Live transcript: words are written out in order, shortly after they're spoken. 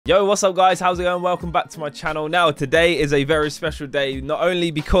Yo, what's up guys? How's it going? Welcome back to my channel. Now today is a very special day, not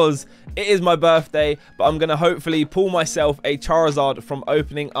only because it is my birthday, but I'm gonna hopefully pull myself a Charizard from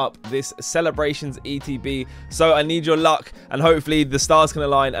opening up this Celebrations ETB. So I need your luck and hopefully the stars can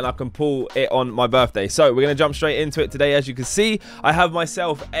align and I can pull it on my birthday. So we're gonna jump straight into it today. As you can see, I have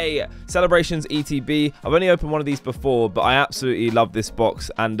myself a Celebrations ETB. I've only opened one of these before, but I absolutely love this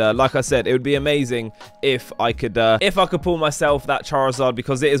box, and like I said, it would be amazing if I could pull myself that Charizard,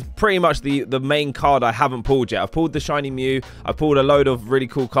 because it is pretty much the main card I haven't pulled yet. I've pulled the shiny Mew, I've pulled a load of really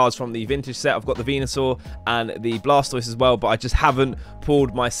cool cards from the vintage set. I've got the Venusaur and the Blastoise as well, but I just haven't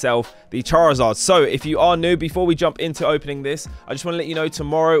pulled myself the Charizard. So if you are new, before we jump into opening this, I just want to let you know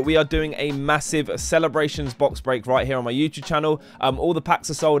tomorrow we are doing a massive Celebrations box break right here on my YouTube channel. All the packs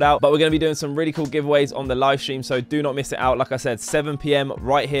are sold out, but we're going to be doing some really cool giveaways on the live stream, so do not miss it out. Like I said, 7 PM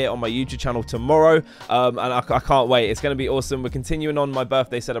right here on my YouTube channel tomorrow, and I can't wait. It's going to be awesome. We're continuing on my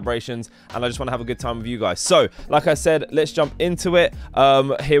birthday celebrations, and I just want to have a good time with you guys. So like I said, let's jump into it.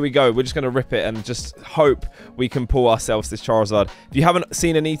 Here we go. We're just going to rip it and just hope we can pull ourselves this Charizard. If you haven't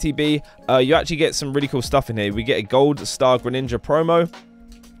seen an ETB, you actually get some really cool stuff in here. We get a Gold Star Greninja promo.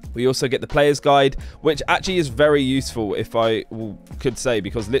 We also get the player's guide, which actually is very useful, if I could say,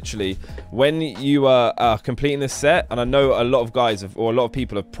 because literally when you are completing this set, and I know a lot of guys or a lot of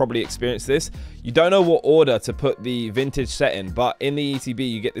people have probably experienced this, you don't know what order to put the vintage set in, but in the ETB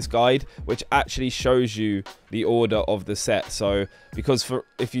you get this guide which actually shows you the order of the set. So because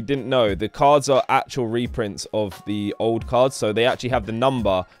if you didn't know, the cards are actual reprints of the old cards, so they actually have the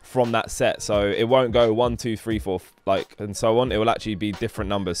number from that set, so it won't go 1 2 3 4 like and so on. It will actually be different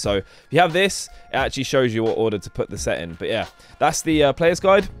numbers. So if you have this, it actually shows you what order to put the set in. But yeah, that's the player's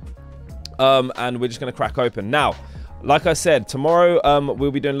guide, and we're just going to crack open now. Like I said, tomorrow we'll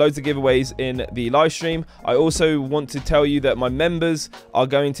be doing loads of giveaways in the live stream. I also want to tell you that my members are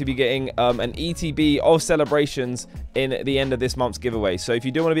going to be getting an ETB of Celebrations in the end of this month's giveaway. So if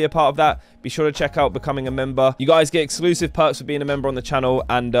you do want to be a part of that, be sure to check out becoming a member. You guys get exclusive perks for being a member on the channel,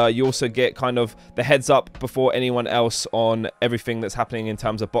 and you also get kind of the heads up before anyone else on everything that's happening in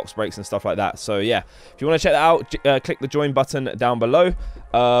terms of box breaks and stuff like that. So yeah, if you want to check that out, click the join button down below,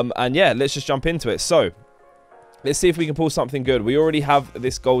 and yeah, let's just jump into it. So let's see if we can pull something good. We already have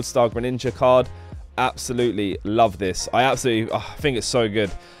this Gold Star Greninja card. Absolutely love this. I think it's so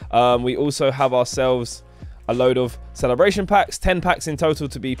good. We also have ourselves a load of celebration packs, 10 packs in total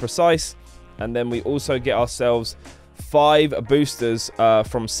to be precise. And then we also get ourselves 5 boosters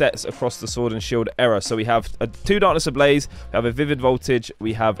from sets across the Sword and Shield era. So we have 2 Darkness Ablaze, we have a Vivid Voltage,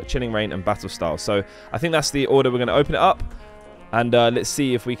 we have Chilling Reign and Battle Style. So I think that's the order we're going to open it up. And let's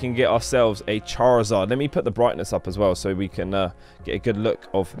see if we can get ourselves a Charizard. Let me put the brightness up as well so we can get a good look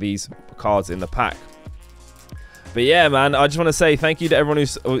of these cards in the pack. But yeah, man, I just want to say thank you to everyone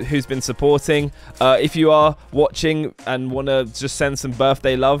who's been supporting. If you are watching and want to just send some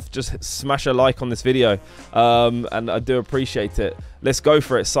birthday love, just smash a like on this video. And I do appreciate it. Let's go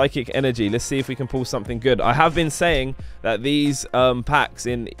for it. Psychic Energy. Let's see if we can pull something good. I have been saying that these packs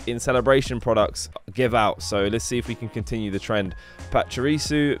in Celebration products give out. So let's see if we can continue the trend.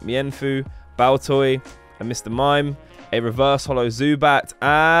 Pachirisu, Mienfoo, Baltoy, and Mr. Mime. A reverse holo Zubat,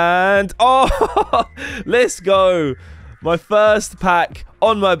 and oh, let's go. My first pack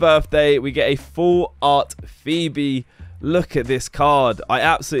on my birthday. We get a full art Phoebe. Look at this card. I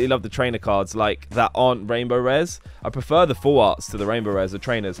absolutely love the trainer cards like that aren't rainbow rares. I prefer the full arts to the rainbow rares, the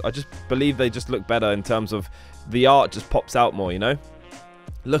trainers. I just believe they just look better in terms of the art just pops out more, you know.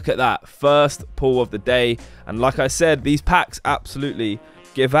 Look at that. First pull of the day. And like I said, these packs absolutely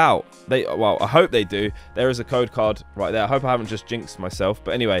give out. Well, I hope they do. There is a code card right there. I hope I haven't just jinxed myself.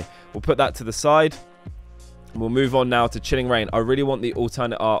 But anyway, we'll put that to the side. We'll move on now to Chilling Reign. I really want the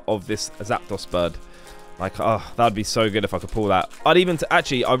alternate art of this Zapdos bird. Like, oh, that'd be so good if I could pull that.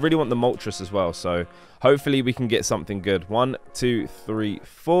 Actually, I really want the Moltres as well. So hopefully we can get something good. 1 2 3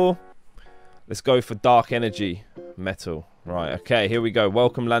 4. Let's go for Dark Energy Metal. Right, okay, here we go.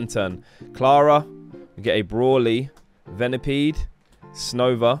 Welcome Lantern. Clara. We get a Brawly, Venipede,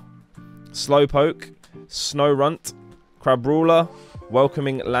 Snova, Slowpoke, Snorunt, Crabrawler,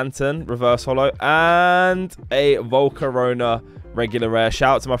 Welcoming Lantern, Reverse Holo, and a Volcarona regular rare.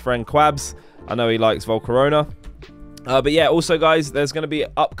 Shout out to my friend Quabs. I know he likes Volcarona. But yeah, also guys, there's going to be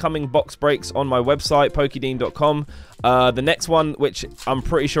upcoming box breaks on my website, pokedean.com. The next one, which I'm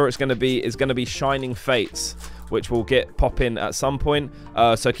pretty sure it's going to be, is going to be Shining Fates, which will pop in at some point.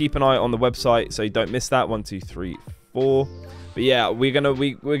 So keep an eye on the website so you don't miss that. 1 2 3 4. But yeah, we're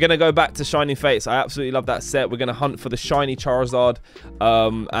gonna go back to Shiny Fates. I absolutely love that set. We're gonna hunt for the shiny Charizard,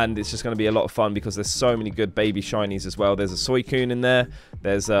 and it's just gonna be a lot of fun because there's so many good baby shinies as well. There's a Suicune in there.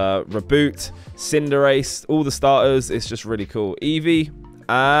 There's a Reboot, Cinderace, all the starters. It's just really cool. Eevee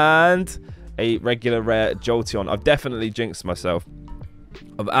and a regular rare Jolteon. I've definitely jinxed myself.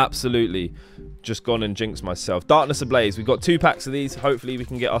 I've absolutely just gone and jinxed myself. Darkness Ablaze. We've got 2 packs of these. Hopefully we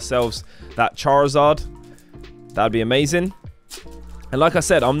can get ourselves that Charizard. That'd be amazing. And like I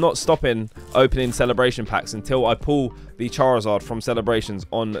said, I'm not stopping opening celebration packs until I pull the Charizard from celebrations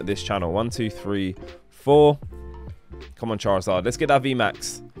on this channel. 1, 2, 3, 4. Come on, Charizard. Let's get that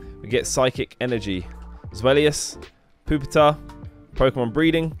VMAX. We get Psychic Energy. Zweilous, Pupitar, Pokemon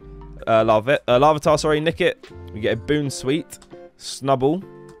Breeding, Larvitar, sorry, Nickit. We get a Boon Sweet, Snubble,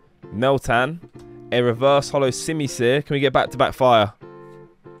 Meltan, a Reverse Holo Simisear. Can we get back-to-back fire?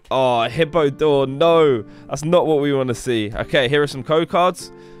 Oh, Hippowdor, no. That's not what we want to see. Okay, here are some code cards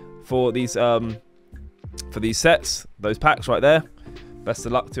for these sets. Those packs right there. Best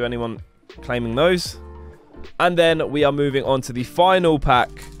of luck to anyone claiming those. And then we are moving on to the final pack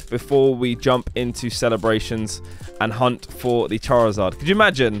before we jump into celebrations and hunt for the Charizard. Could you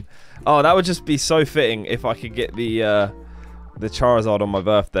imagine? Oh, that would just be so fitting if I could get the Charizard on my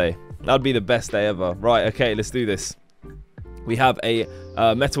birthday. That would be the best day ever. Right, okay, let's do this. We have a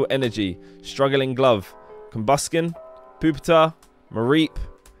Metal Energy, Struggling Glove, Combuskin, Pupitar, Mareep,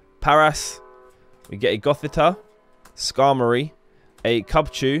 Paras. We get a Gothita, Skarmory, a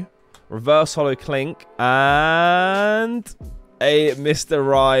Cubchoo, Reverse Holo Clink, and a Mr.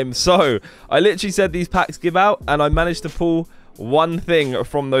 Rhyme. So, I literally said these packs give out, and I managed to pull one thing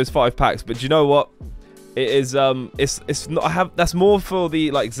from those 5 packs. But do you know what? It is it's not, that's more for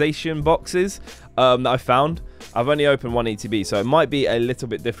the like Zacian boxes that I found. I've only opened 1 ETB, so it might be a little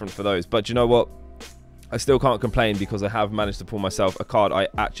bit different for those. But you know what? I still can't complain because I have managed to pull myself a card I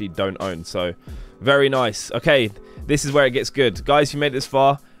actually don't own. So, very nice. Okay, this is where it gets good. Guys, if you made it this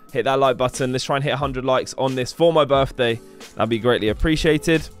far, hit that like button. Let's try and hit 100 likes on this for my birthday. That'd be greatly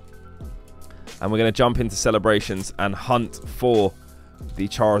appreciated. And we're going to jump into celebrations and hunt for the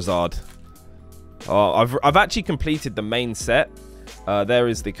Charizard. Oh, I've actually completed the main set. There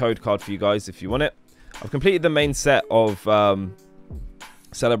is the code card for you guys if you want it. I've completed the main set of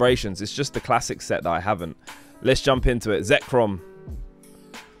celebrations. It's just the classic set that I haven't. Let's jump into it. Zekrom,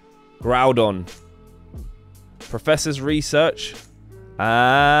 Groudon, Professor's Research,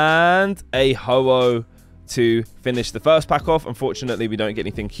 and a Ho-Oh to finish the first pack off. Unfortunately, we don't get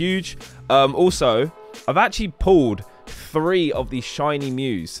anything huge. Also, I've actually pulled 3 of the shiny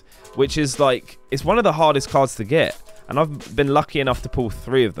Mews, which is like, it's one of the hardest cards to get. And I've been lucky enough to pull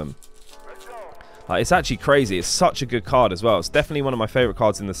 3 of them. It's actually crazy. It's such a good card as well. It's definitely one of my favorite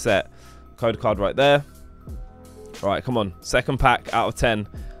cards in the set. Code card right there. All right, come on. Second pack out of 10.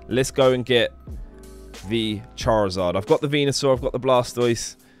 Let's go and get the Charizard. I've got the Venusaur. I've got the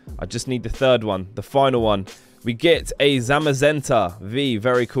Blastoise. I just need the third one. The final one. We get a Zamazenta V.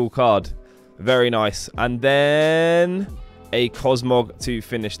 Very cool card. Very nice. And then a Cosmog to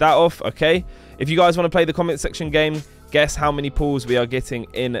finish that off. Okay. If you guys want to play the comment section game, guess how many pulls we are getting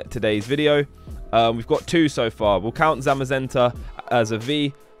in today's video. We've got 2 so far. We'll count Zamazenta as a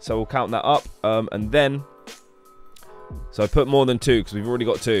V, so we'll count that up. And then, so I put more than 2 because we've already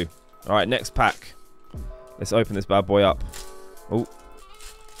got 2. All right, next pack. Let's open this bad boy up. Oh,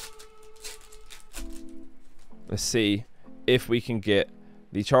 let's see if we can get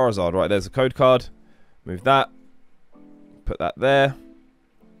the Charizard. Right, there's a code card. Move that. Put that there.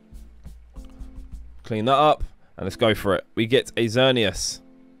 Clean that up, and let's go for it. We get a Xerneas,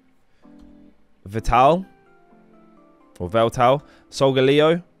 Vital, or Veltal,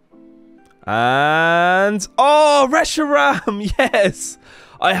 Solgaleo, and oh, Reshiram. Yes,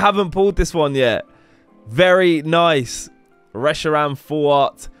 I haven't pulled this one yet. Very nice. Reshiram full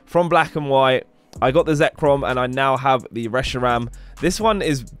art from Black and White. I got the Zekrom and I now have the Reshiram. This one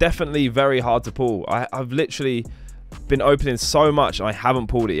is definitely very hard to pull. I've literally been opening so much and I haven't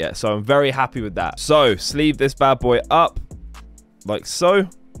pulled it yet, so I'm very happy with that. So sleeve this bad boy up like so.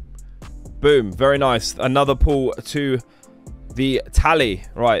 Boom, very nice. Another pull to the tally.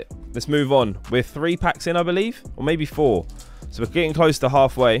 Right, let's move on. We're 3 packs in, I believe, or maybe 4. So we're getting close to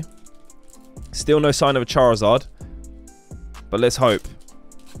halfway. Still no sign of a Charizard, but let's hope.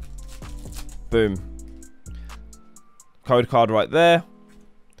 Boom. Code card right there.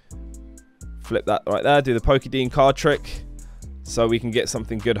 Flip that right there. Do the Pokédean card trick so we can get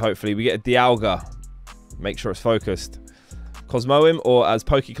something good, hopefully. We get a Dialga. Make sure it's focused. Cosmoem, or as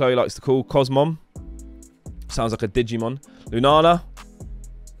Pokeclo likes to call, Cosmom. Sounds like a Digimon. Lunala.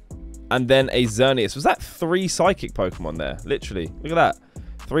 And then a Xerneas. Was that 3 Psychic Pokemon there? Literally. Look at that.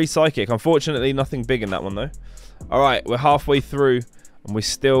 3 Psychic. Unfortunately, nothing big in that one, though. Alright, we're halfway through. And we're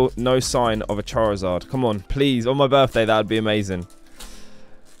still no sign of a Charizard. Come on, please. On my birthday, that would be amazing.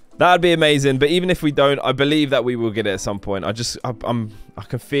 That would be amazing. But even if we don't, I believe that we will get it at some point. I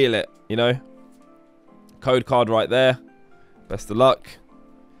can feel it, you know. Code card right there. Best of luck.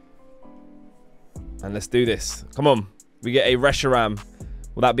 And let's do this. Come on. We get a Reshiram.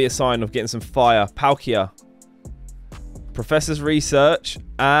 Will that be a sign of getting some fire? Palkia. Professor's Research.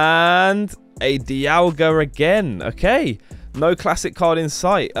 And a Dialga again. Okay. No classic card in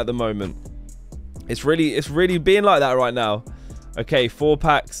sight at the moment. It's really being like that right now. Okay, 4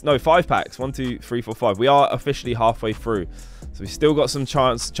 packs. No, 5 packs. 1, 2, 3, 4, 5. We are officially halfway through. So we've still got some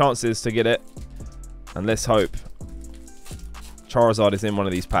chances to get it. And let's hope Charizard is in one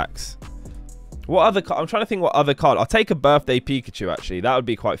of these packs. What other card? I'm trying to think what other card. I'll take a birthday Pikachu, actually. That would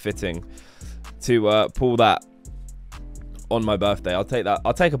be quite fitting to pull that on my birthday. I'll take that.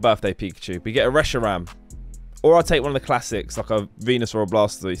 I'll take a birthday Pikachu. We get a Reshiram. Or I'll take one of the classics, like a Venus or a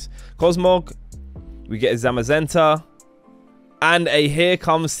Blastoise. Cosmog. We get a Zamazenta. And a Here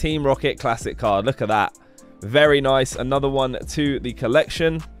Comes Team Rocket classic card. Look at that. Very nice. Another one to the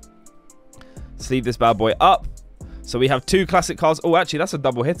collection. Sleeve this bad boy up. So we have 2 classic cards. Oh, actually, that's a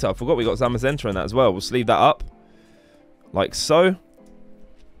double hitter. I forgot we got Zamazenta in that as well. We'll sleeve that up. Like so.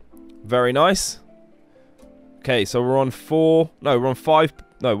 Very nice. Okay, so we're on 4. No, we're on 5.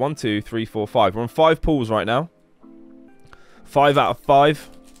 No, 1, 2, 3, 4, 5. We're on 5 pulls right now. 5 out of 5.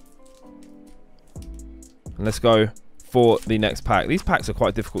 And let's go for the next pack. These packs are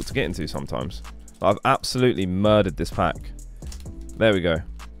quite difficult to get into sometimes. I've absolutely murdered this pack. There we go.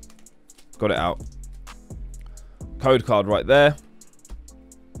 Got it out. Code card right there.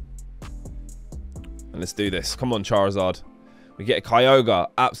 And let's do this. Come on, Charizard. We get a Kyogre.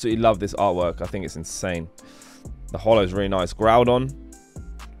 Absolutely love this artwork. I think it's insane. The holo is really nice. Groudon.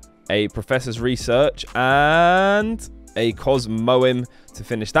 A Professor's Research. And a Cosmoem to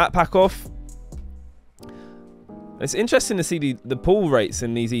finish that pack off. It's interesting to see the pull rates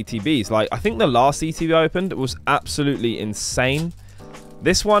in these ETBs. Like, I think the last ETB I opened was absolutely insane.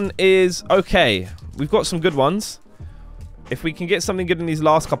 This one is okay. We've got some good ones. If we can get something good in these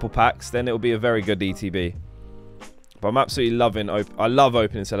last couple packs, then it'll be a very good ETB. But I'm absolutely loving... I love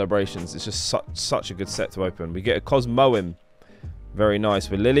opening celebrations. It's just such a good set to open. We get a Cosmoem. Very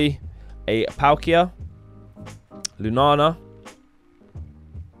nice with Lily. A Palkia. Lunana.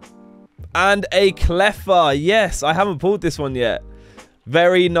 And a Cleffa. Yes, I haven't pulled this one yet.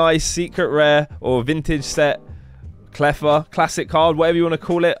 Very nice secret rare or vintage set. Cleffa, classic card, whatever you want to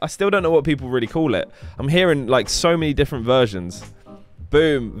call it. I still don't know what people really call it. I'm hearing like so many different versions.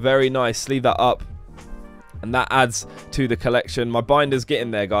 Boom, very nice. Sleeve that up. And that adds to the collection. My binder's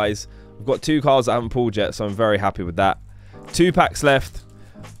getting there, guys. I've got 2 cards I haven't pulled yet, so I'm very happy with that. 2 packs left.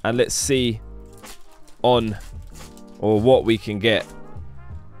 And let's see on or what we can get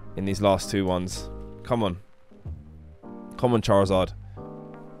in these last 2 ones. Come on. Come on, Charizard.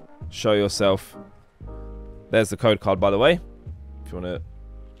 Show yourself. There's the code card, by the way. If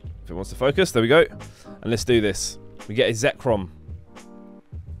it wants to focus. There we go. And let's do this. We get a Zekrom.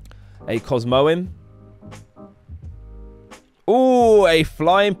 A Cosmoem. Ooh, a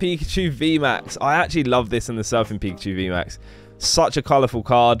Flying Pikachu VMAX. I actually love this in the Surfing Pikachu VMAX. Such a colourful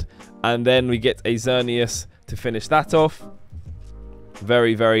card. And then we get a Xerneas to finish that off.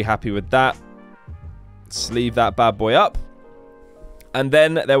 Very, very happy with that. Sleeve that bad boy up. And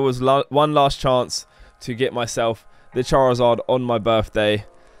then there was one last chance to get myself the Charizard on my birthday.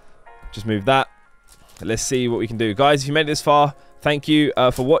 Just move that. Let's see what we can do. Guys, if you made it this far, thank you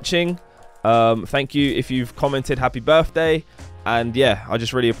for watching. Thank you if you've commented happy birthday. And yeah, I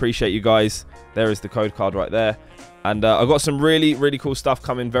just really appreciate you guys. There is the code card right there. And I've got some really, really cool stuff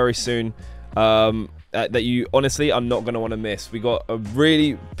coming very soon. That you honestly are not going to want to miss. We got a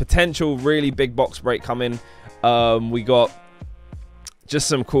really big box break coming. We got just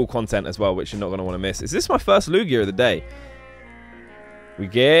some cool content as well, which you're not going to want to miss. Is this my first Lugia of the day? We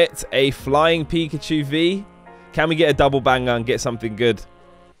get a Flying Pikachu V. Can we get a double banger and get something good?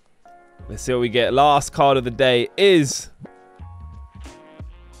 Let's see what we get. Last card of the day is...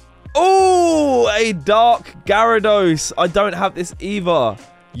 oh, a Dark Gyarados. I don't have this either.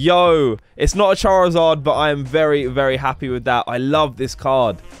 Yo, it's not a Charizard, but I am very, very happy with that. I love this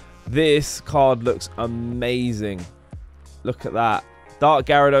card. This card looks amazing. Look at that. Dark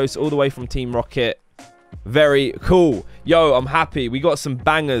Gyarados all the way from Team Rocket. Very cool. Yo, I'm happy. We got some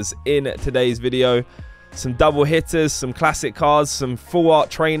bangers in today's video. Some double hitters, some classic cards, some full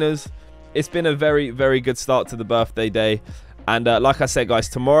art trainers. It's been a very, very good start to the birthday day. And like I said, guys,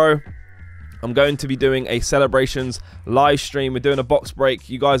 tomorrow I'm going to be doing a celebrations live stream. We're doing a box break.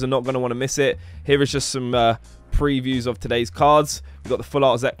 You guys are not going to want to miss it. Here is just some previews of today's cards. We've got the full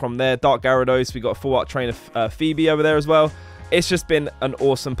art Zekrom there, Dark Gyarados. We've got a full art trainer Phoebe over there as well. It's just been an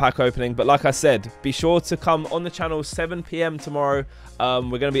awesome pack opening. But like I said, be sure to come on the channel 7 PM tomorrow. We're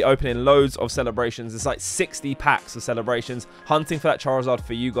going to be opening loads of celebrations. It's like 60 packs of celebrations. Hunting for that Charizard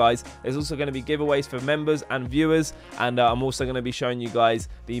for you guys. There's also going to be giveaways for members and viewers. And I'm also going to be showing you guys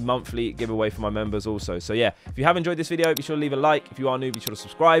the monthly giveaway for my members also. So yeah, if you have enjoyed this video, be sure to leave a like. If you are new, be sure to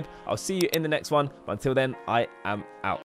subscribe. I'll see you in the next one. But until then, I am out.